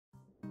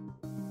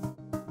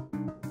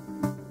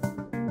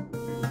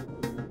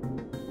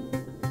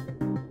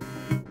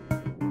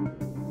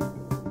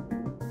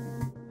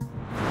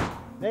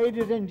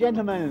Ladies and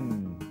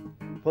gentlemen,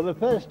 for the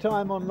first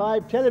time on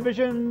live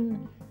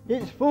television,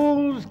 it's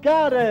Fool's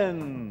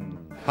Garden.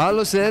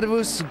 Hallo,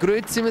 Servus,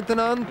 Grüezi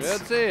miteinander.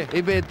 Grüezi.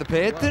 Ich bin der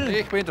Peter.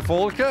 Ich bin der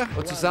Volker.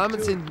 Und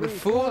zusammen sind wir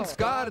Fool's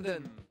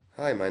Garden.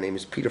 Hi, my name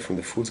is Peter from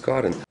the Fool's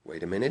Garden.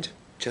 Wait a minute,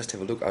 just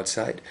have a look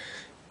outside.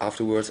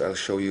 Afterwards I'll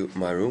show you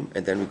my room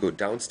and then we go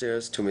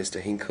downstairs to Mr.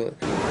 Hinkle.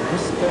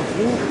 Mr.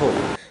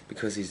 Hinkle?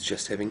 Because he's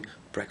just having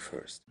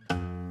breakfast.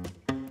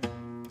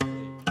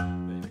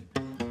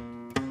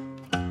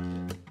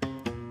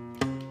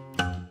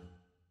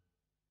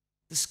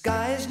 The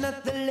sky is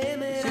not the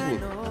limit.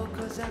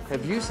 Excuse me,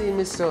 have you seen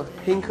Mr.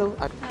 Hinkle?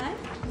 Hi.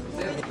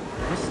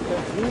 Mr.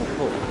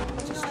 Hinkle?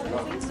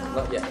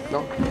 Not yet,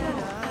 no?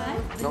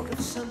 No?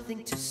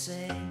 Something to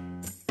say.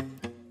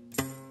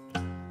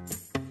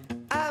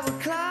 I will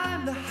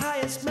climb the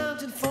highest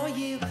mountain for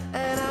you,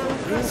 and I will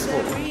cross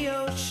every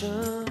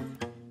ocean.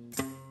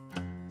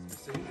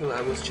 Mr. Hinkle,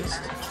 I was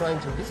just trying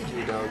to visit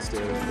you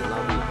downstairs in the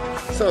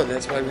lobby. So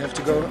that's why we have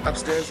to go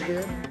upstairs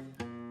again?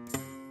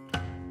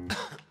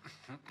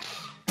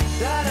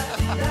 I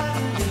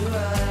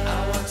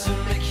want to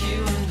make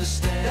you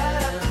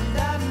understand.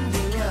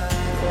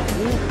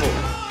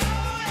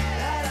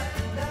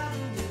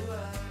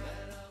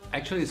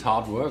 Actually, it's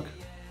hard work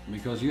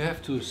because you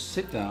have to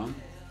sit down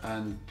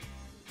and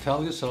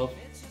tell yourself,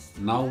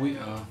 now we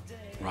are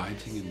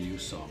writing a new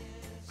song.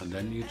 And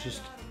then you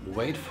just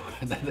wait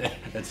for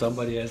that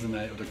somebody has an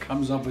idea or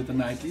comes up with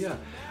an idea.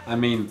 I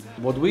mean,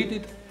 what we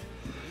did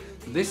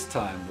this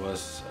time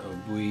was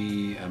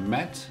we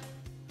met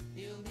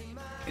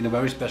in a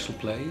very special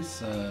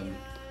place.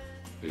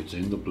 It's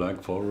in the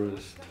Black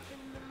Forest.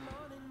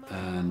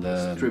 And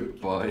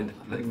Strip point.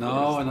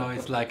 no,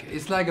 it's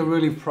like a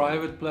really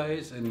private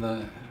place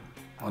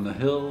on a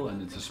hill,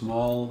 and it's a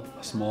small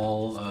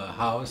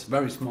house,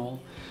 very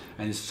small,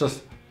 and it's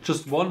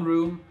just one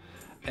room,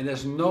 and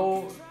there's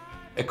no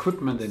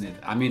equipment in it.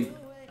 I mean,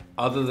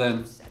 other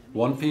than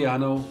one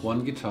piano,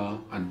 one guitar,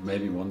 and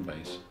maybe one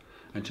bass.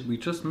 And we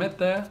just met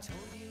there,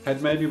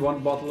 had maybe one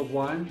bottle of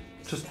wine,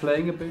 just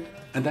playing a bit,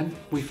 and then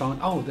we found,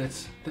 oh,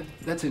 that's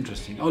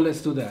interesting. Oh,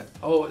 let's do that.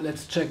 Oh,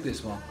 let's check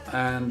this one.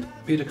 And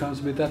Peter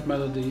comes with that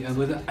melody,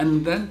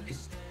 and then it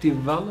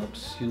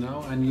develops, you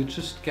know. And you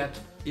just get,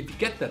 if you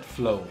get that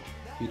flow,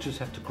 you just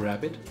have to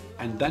grab it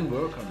and then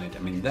work on it. I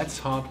mean, that's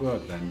hard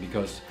work then,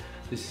 because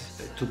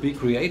to be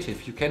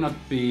creative, you cannot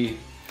be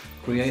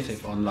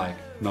creative on like,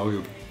 no,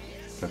 you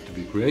have to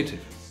be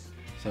creative.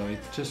 So it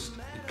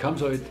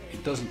comes or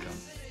it doesn't come.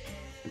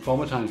 In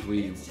former times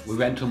we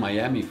went to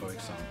Miami, for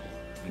example,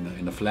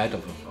 in the flat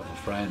of a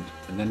friend,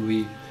 and then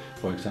we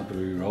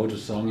wrote a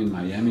song in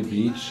Miami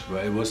Beach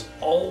where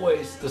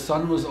the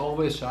sun was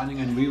always shining,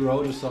 and we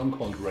wrote a song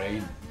called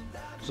Rain.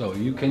 So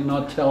you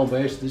cannot tell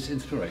where's this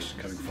inspiration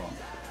coming from.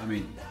 I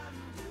mean,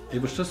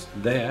 it was just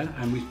there,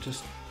 and we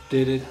just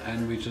did it,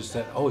 and we just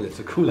said, oh, that's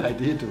a cool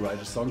idea to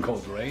write a song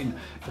called Rain.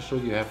 For sure,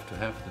 you have to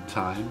have the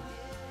time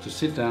to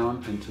sit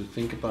down and to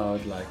think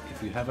about, like,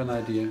 if you have an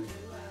idea,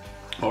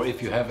 or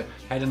if you had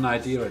an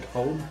idea at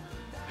home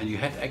and you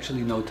had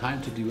actually no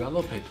time to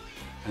develop it,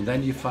 and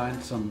then you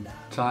find some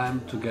time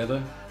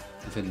together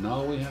and say,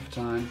 now we have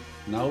time,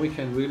 now we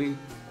can really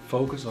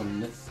focus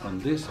on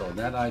this or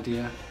that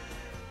idea.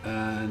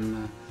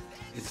 And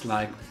it's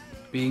like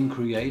being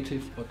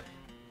creative,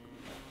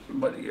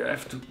 but you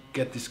have to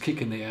get this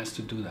kick in the ass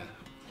to do that.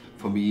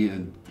 For me,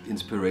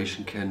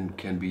 inspiration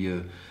can be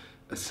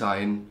a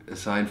sign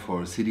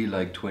for a city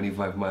like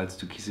 25 miles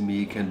to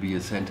Kissimmee. Can be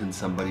a sentence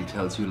somebody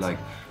tells you, like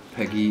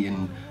Peggy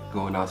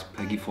go and ask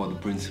Peggy for the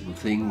principal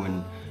thing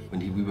when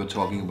we were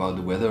talking about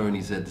the weather, and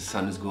he said the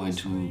sun is going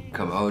to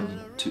come out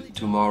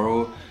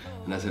tomorrow,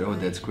 and I said, oh,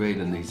 that's great,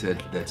 and he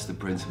said that's the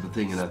principal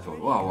thing, and I thought,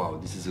 wow,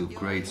 this is a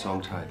great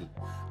song title.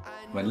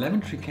 When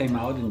Lemon Tree came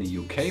out in the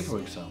UK, for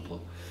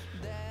example,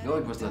 no,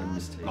 it was not a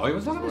mistake. No, it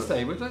was not a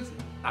mistake.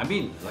 I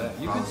mean,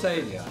 you could say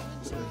it, yeah.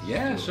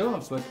 Yeah,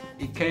 sure, but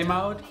it came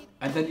out,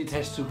 and then it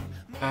has to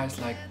pass,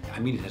 it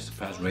has to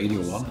pass Radio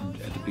 1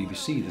 at the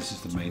BBC. This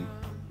is the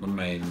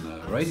main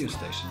radio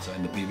station. So,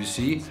 and the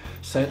BBC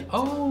said,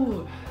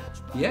 oh,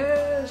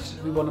 yes,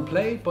 we want to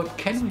play it, but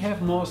can we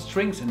have more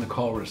strings in the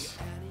chorus?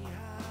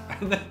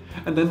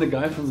 And then the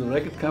guy from the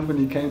record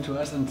company came to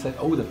us and said,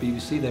 oh, the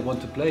BBC, they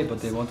want to play, but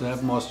they want to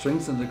have more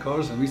strings in the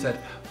chorus. And we said,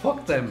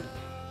 fuck them.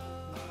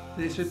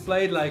 They should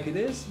play it like it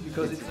is,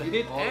 because it's a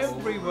hit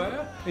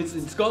everywhere. It's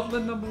in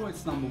Scotland #1,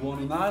 it's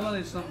 #1 in Ireland,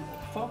 it's not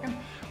fucking.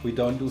 We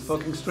don't do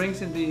fucking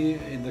strings in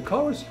the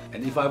chorus.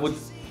 And if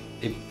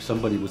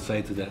somebody would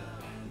say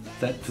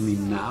that to me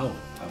now,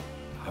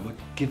 I would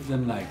give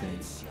them like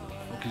these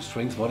fucking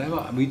strings, whatever.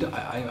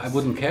 I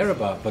wouldn't care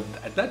about. But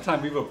at that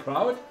time we were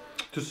proud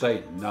to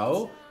say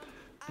no,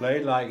 play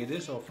it like it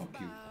is, or fuck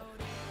you.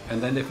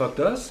 And then they fucked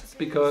us,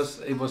 because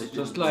it was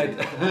just like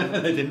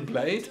they didn't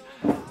play it,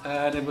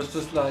 and it was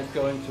just like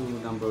going to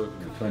number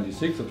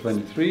 26 or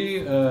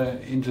 23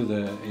 into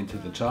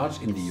the charts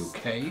in the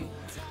UK,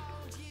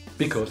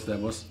 because there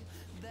was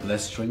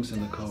less strings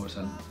in the chorus.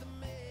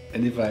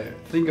 And if I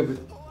think of it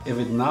if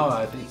it now,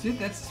 I think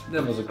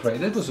that was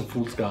that was a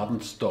fool's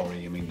garden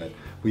story. I mean, that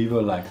we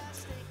were like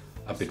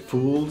a bit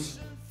fools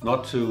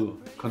not to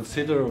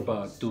consider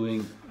about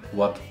doing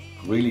what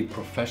really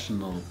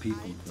professional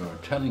people were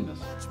telling us.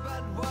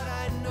 But what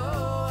I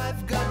know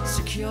I've got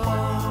to cure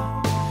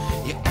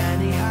you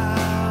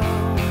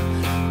anyhow,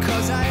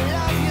 'cause I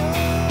love you.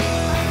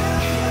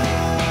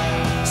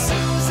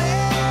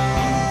 Susie,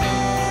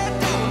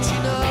 don't you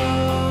know?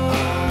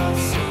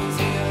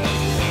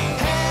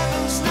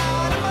 Heaven's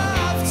not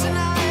above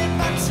tonight,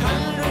 but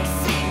 100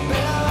 feet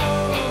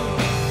below.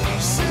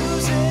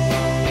 Susie,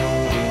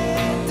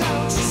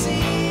 don't you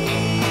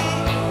see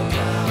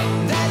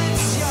that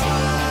it's your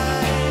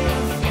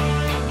life,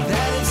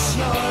 that it's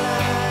your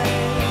life?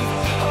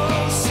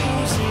 Oh,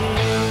 Susie,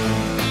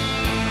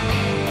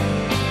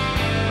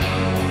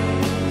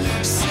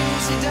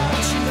 Susie,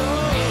 don't you know?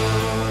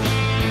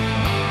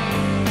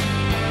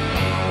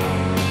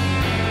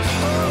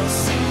 Oh,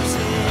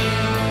 Susie,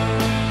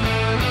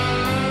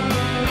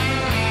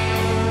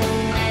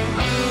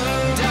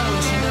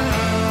 don't you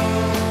know?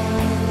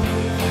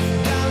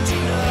 Don't you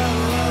know?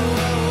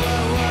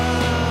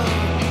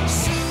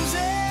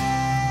 Susie,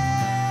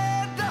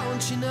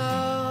 don't you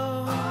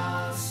know?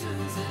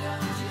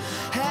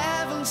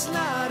 Heaven's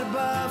not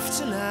above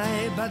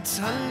tonight, but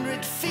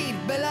 100 feet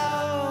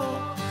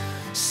below.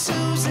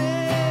 Susie.